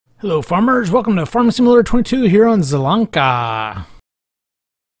Hello farmers, welcome to Farming Simulator 22 here on Zielonka.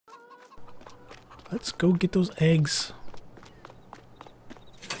 Let's go get those eggs.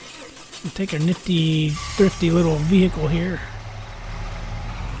 We'll take our nifty, thrifty little vehicle here.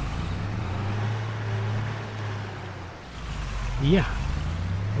 Yeah,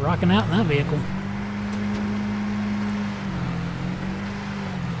 rocking out in that vehicle.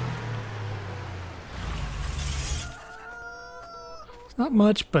 Not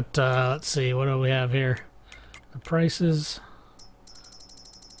much, but let's see, what do we have here? The prices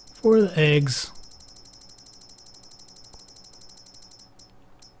for the eggs.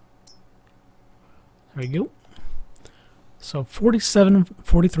 There we go. So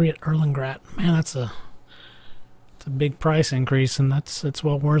 $47.43 at Erlengrat. Man, that's a big price increase, and it's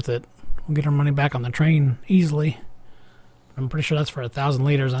well worth it. We'll get our money back on the train easily. I'm pretty sure that's for 1,000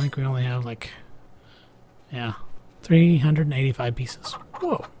 liters. I think we only have like, yeah, 385 pieces.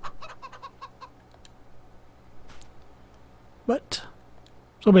 Whoa. But,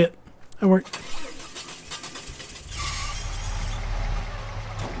 so be it. That worked.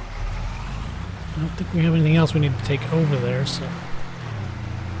 I don't think we have anything else we need to take over there, so.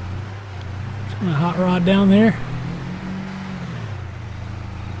 Just gonna hot rod down there.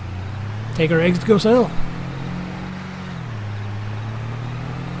 Take our eggs to go sell.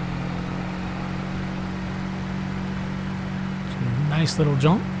 Nice little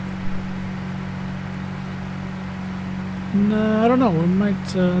jump. And, I don't know, we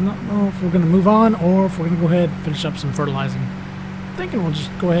might not know if we're going to move on or if we're going to go ahead and finish up some fertilizing. I'm thinking we'll just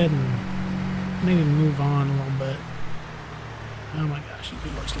go ahead and maybe move on a little bit. Oh my gosh, it'd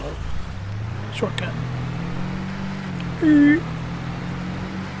be more slow. Shortcut.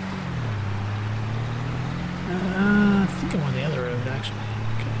 I think I want the other road actually.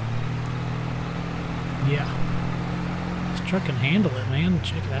 Okay. Yeah. Truck can handle it, man.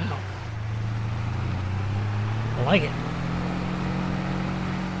 Check it out. I like it.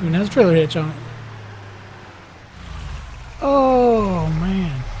 Even has a trailer hitch on it. Oh,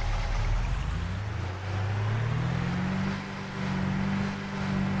 man.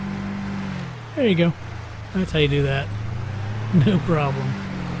 There you go. That's how you do that. No problem.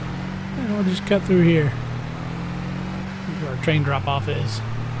 And we'll just cut through here. Here's where our train drop-off is.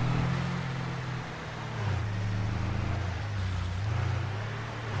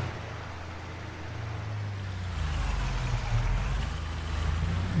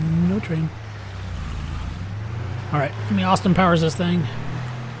 No train. Alright, let me Austin Powers this thing.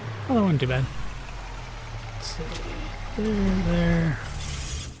 Oh, that wasn't too bad. Let's see. There.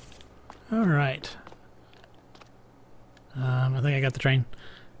 Alright. I think I got the train.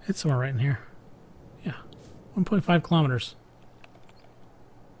 It's somewhere right in here. Yeah. 1.5 kilometers.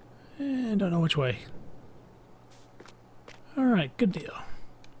 And don't know which way. Alright, good deal.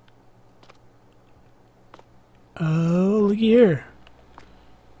 Oh, looky here.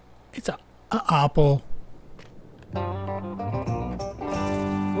 It's a apple. Oh,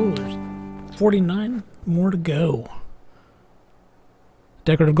 there's 49 more to go.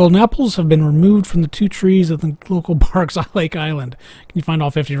 Decorative golden apples have been removed from the 2 trees of the local parks on Lake Island. Can you find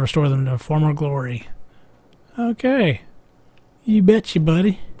all 50 and restore them to former glory? Okay. You betcha,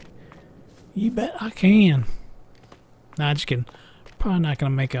 buddy. You bet I can. Nah, just kidding. Probably not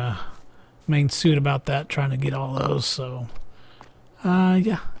going to make a main suit about that, trying to get all those, so.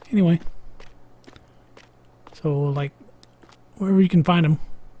 Yeah. Anyway, so like wherever you can find them.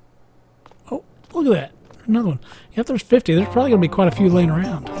 Oh, look at that! Another one. Yeah, if there's 50, there's probably gonna be quite a few laying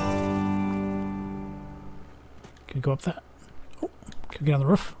around. Can we go up that? Oh, can we get on the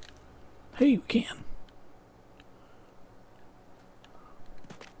roof? Hey, we can.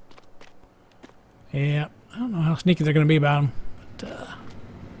 Yeah, I don't know how sneaky they're gonna be about them, but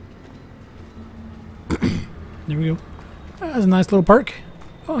there we go. That's a nice little park.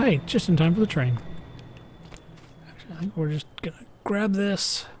 Oh, hey, just in time for the train. Actually, I think we're just going to grab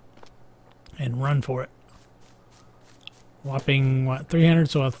this and run for it. Whopping, what,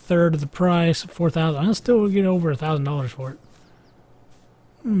 300, so a third of the price, 4,000. I'll still get over $1,000 for it.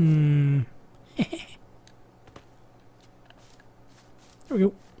 There we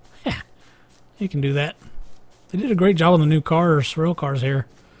go. You can do that. They did a great job on the new cars, rail cars here.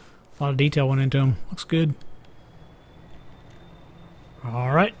 A lot of detail went into them. Looks good.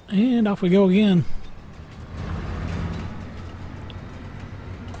 Alright, and off we go again.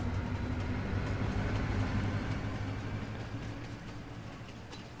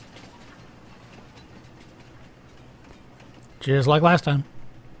 Just like last time.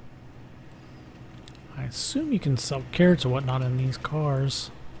 I assume you can sell carrots or whatnot in these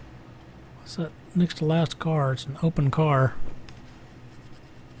cars. What's that next to last car? It's an open car.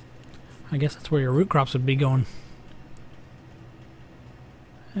 I guess that's where your root crops would be going.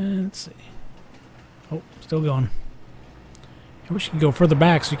 Let's see. Oh, still going. I wish you could go further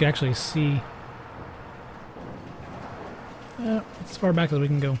back so you could actually see. As far back as we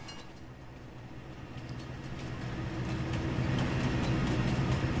can go.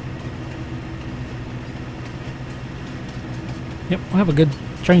 Yep, we'll have a good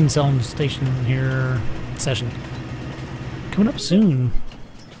train selling station here. Session. Coming up soon.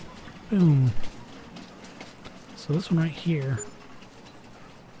 Boom. So this one right here.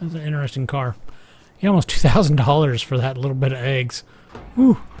 That's an interesting car. Yeah, almost $2,000 for that little bit of eggs.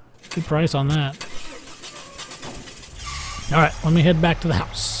 Whew. Good price on that. Alright, let me head back to the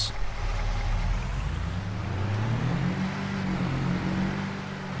house.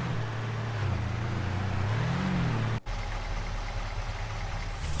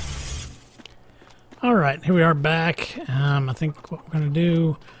 Alright, here we are back. I think what we're going to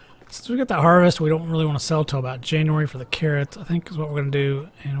do, since we got that harvest, we don't really want to sell till about January for the carrots, I think is what we're going to do.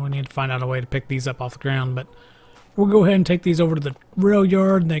 And we need to find out a way to pick these up off the ground. But we'll go ahead and take these over to the rail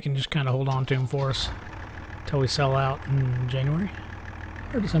yard, and they can just kind of hold on to them for us until we sell out in January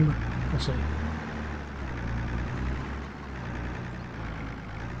or December. We'll see.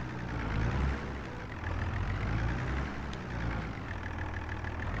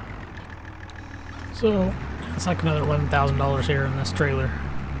 So, it's like another $11,000 here in this trailer.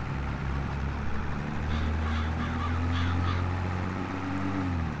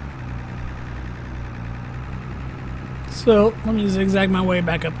 So, let me zigzag my way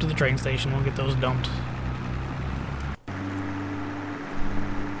back up to the train station. We'll get those dumped.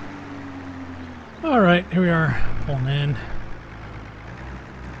 Alright, here we are, pulling in.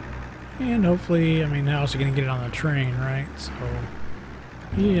 And hopefully, I mean, how else are you going to get it on the train, right? So,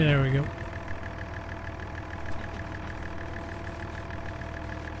 yeah, there we go.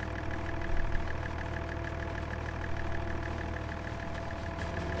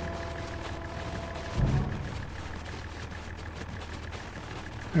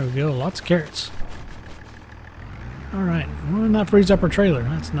 There we go, lots of carrots. Alright, well, that frees up our trailer.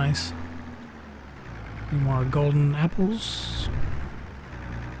 That's nice. Any more golden apples?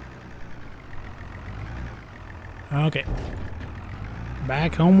 Okay.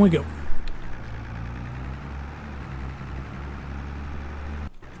 Back home we go.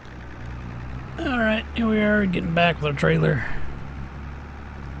 Alright, here we are getting back with our trailer.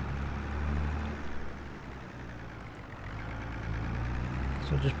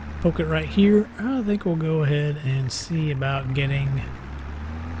 So just poke it right here. I think we'll go ahead and see about getting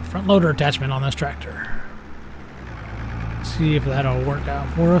a front loader attachment on this tractor. See if that'll work out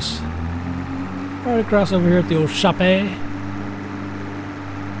for us. Right across over here at the old shop. There's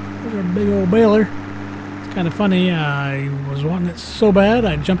our big old baler. It's kind of funny. I was wanting it so bad,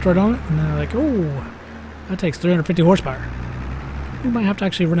 I jumped right on it, and they're like, oh, that takes 350 horsepower. We might have to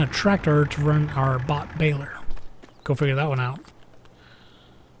actually run a tractor to run our bot baler. Go figure that one out.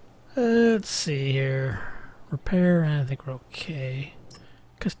 Let's see here. Repair, I think we're okay.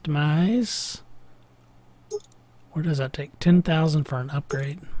 Customize. Where does that take? 10,000 for an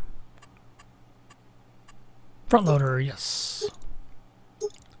upgrade. Front loader, yes.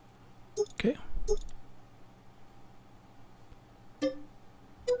 Okay. There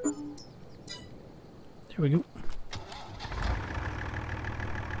we go.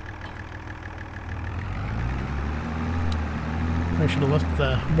 I should have left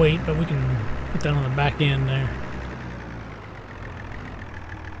the weight, but we can put that on the back end there.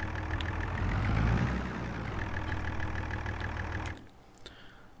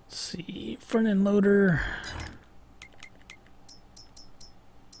 Let's see, front end loader.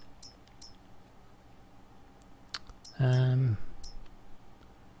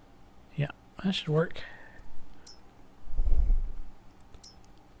 Yeah, that should work.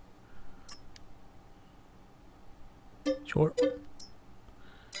 Sure.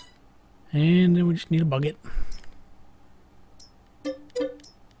 And then we just need a bucket.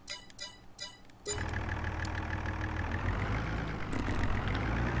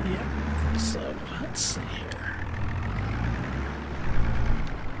 Yeah, so let's see here.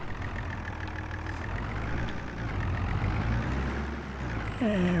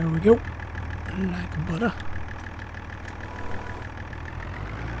 There we go. Like butter.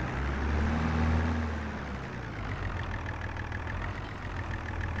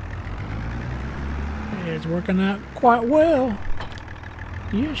 It's working out quite well.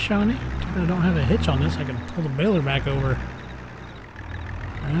 Yeah, Shawnee. Too bad I don't have a hitch on this. I can pull the baler back over.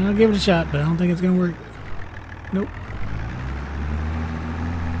 I'll give it a shot, but I don't think it's going to work. Nope.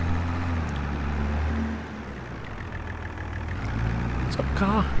 What's up,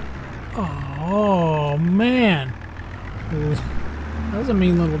 Ka? Oh, man. That was a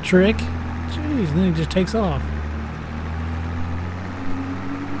mean little trick. Jeez, then it just takes off.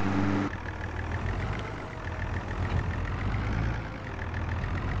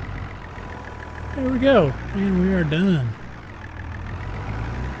 There we go. And we are done.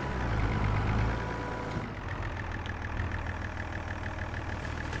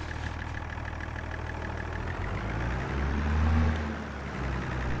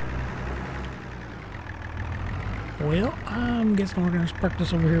 Well, I'm guessing we're going to park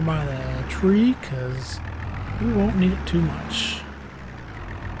this over here by the tree because we won't need it too much.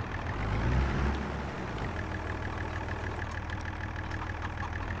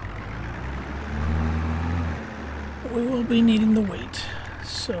 But we will be needing the weight.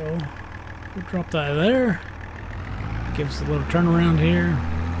 So we'll drop that there. Give us a little turnaround here.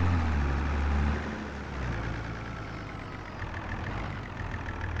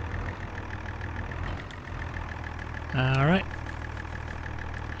 Alright.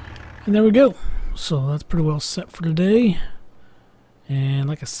 And there we go. So that's pretty well set for today. And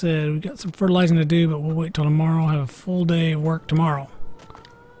like I said, we got some fertilizing to do, but we'll wait till tomorrow. Have a full day of work tomorrow.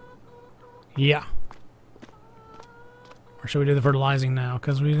 Yeah. Or should we do the fertilizing now?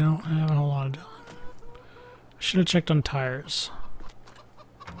 Because we don't have a whole lot of time. I should have checked on tires.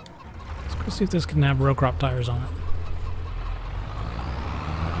 Let's go see if this can have row crop tires on it.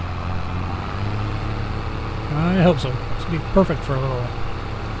 I hope so. This will be perfect for a little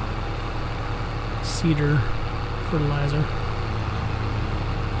cedar fertilizer.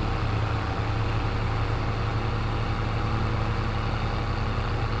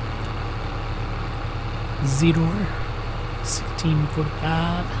 Zedor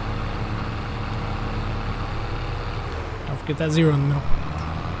 1645. Don't forget that zero in the middle.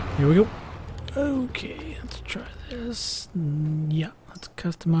 Here we go. Okay, let's try this. Yeah, let's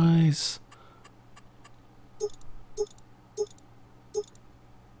customize.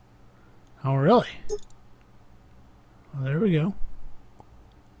 Oh, really? Well, there we go.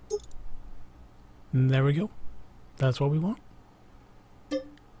 And there we go. That's what we want.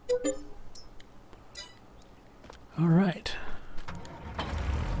 All right.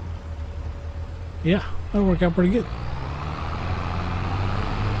 Yeah, that'll work out pretty good.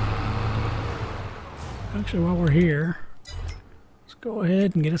 Actually, while we're here, let's go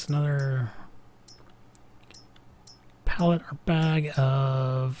ahead and get us another pallet or bag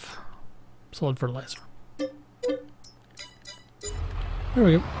of solid fertilizer. There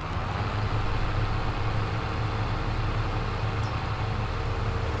we go.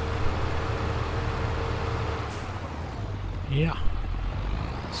 Yeah.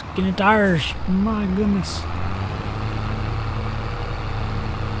 Skinny tires. My goodness.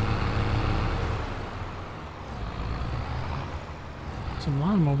 Some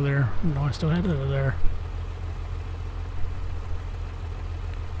lime over there. No, I still had it over there.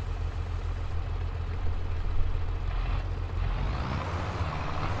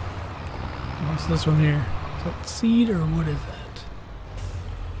 What's this one here? Is that seed or what is that?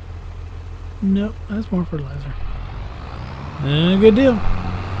 Nope, that's more fertilizer. Good deal.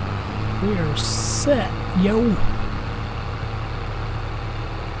 We are set, yo.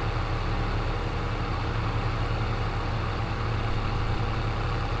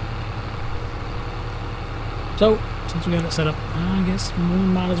 So, since we got it set up, I guess we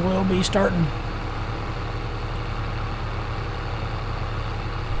might as well be starting.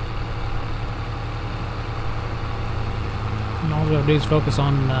 And all we have to do is focus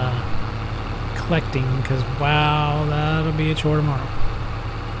on collecting, because wow, that'll be a chore tomorrow.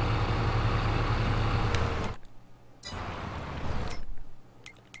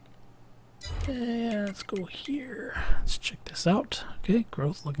 Yeah, let's go here. Let's check this out. Okay,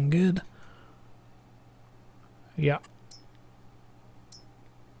 growth looking good. Yeah.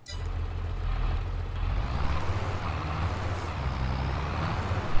 It's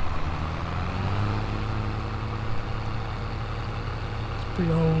a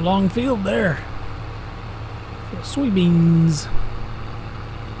pretty old long field there. For soybeans.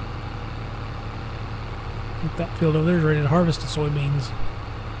 I think that field over there is ready to harvest the soybeans.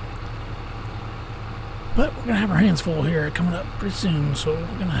 But we're going to have our hands full here coming up pretty soon, so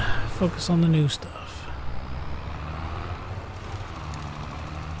we're going to focus on the new stuff.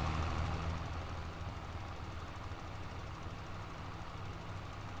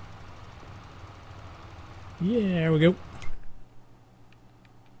 Yeah, there we go.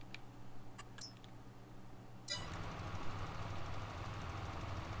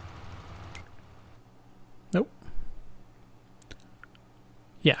 Nope.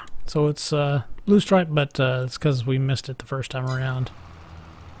 Yeah, so it's blue stripe, but it's because we missed it the first time around.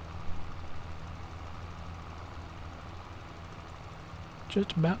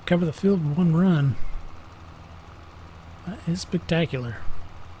 Just about cover the field in one run. That is spectacular.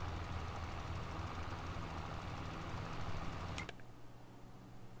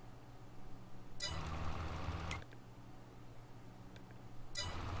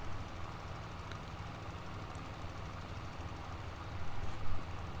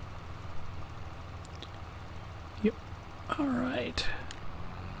 Yep. All right.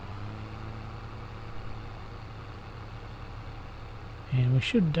 And we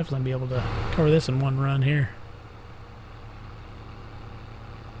should definitely be able to cover this in one run here.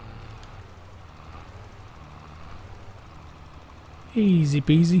 Easy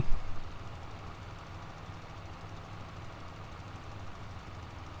peasy.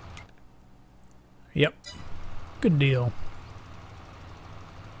 Yep. Good deal.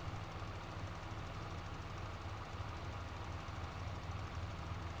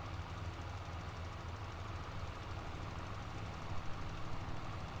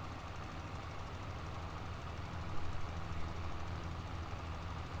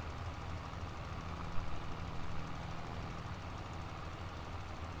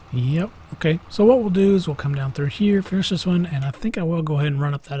 Yep. Okay. So what we'll do is we'll come down through here, finish this one, and I think I will go ahead and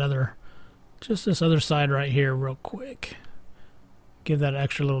run up that other, just this other side right here real quick. Give that an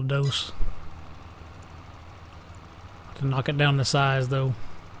extra little dose. To knock it down to size though.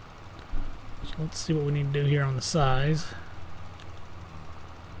 So let's see what we need to do here on the size.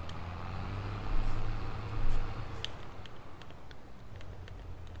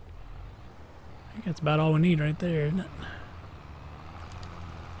 I think that's about all we need right there, isn't it?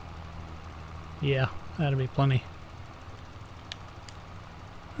 Yeah, that'll be plenty.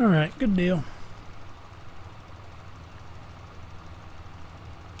 Alright, good deal.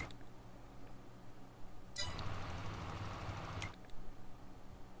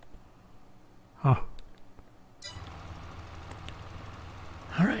 Huh.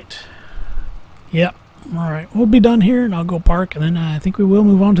 Alright. Yep. Alright, we'll be done here and I'll go park and then I think we will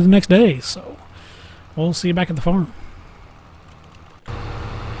move on to the next day. So, we'll see you back at the farm.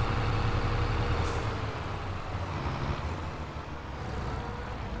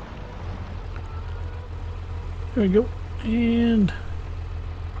 There we go, and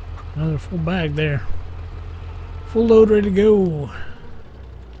another full bag there. Full load ready to go.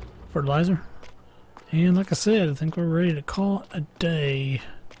 Fertilizer. And like I said, I think we're ready to call it a day.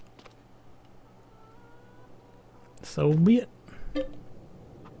 So be it.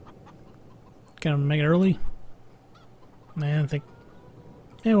 Kind of make it early. Man, I think,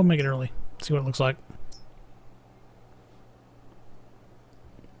 yeah, we'll make it early. See what it looks like.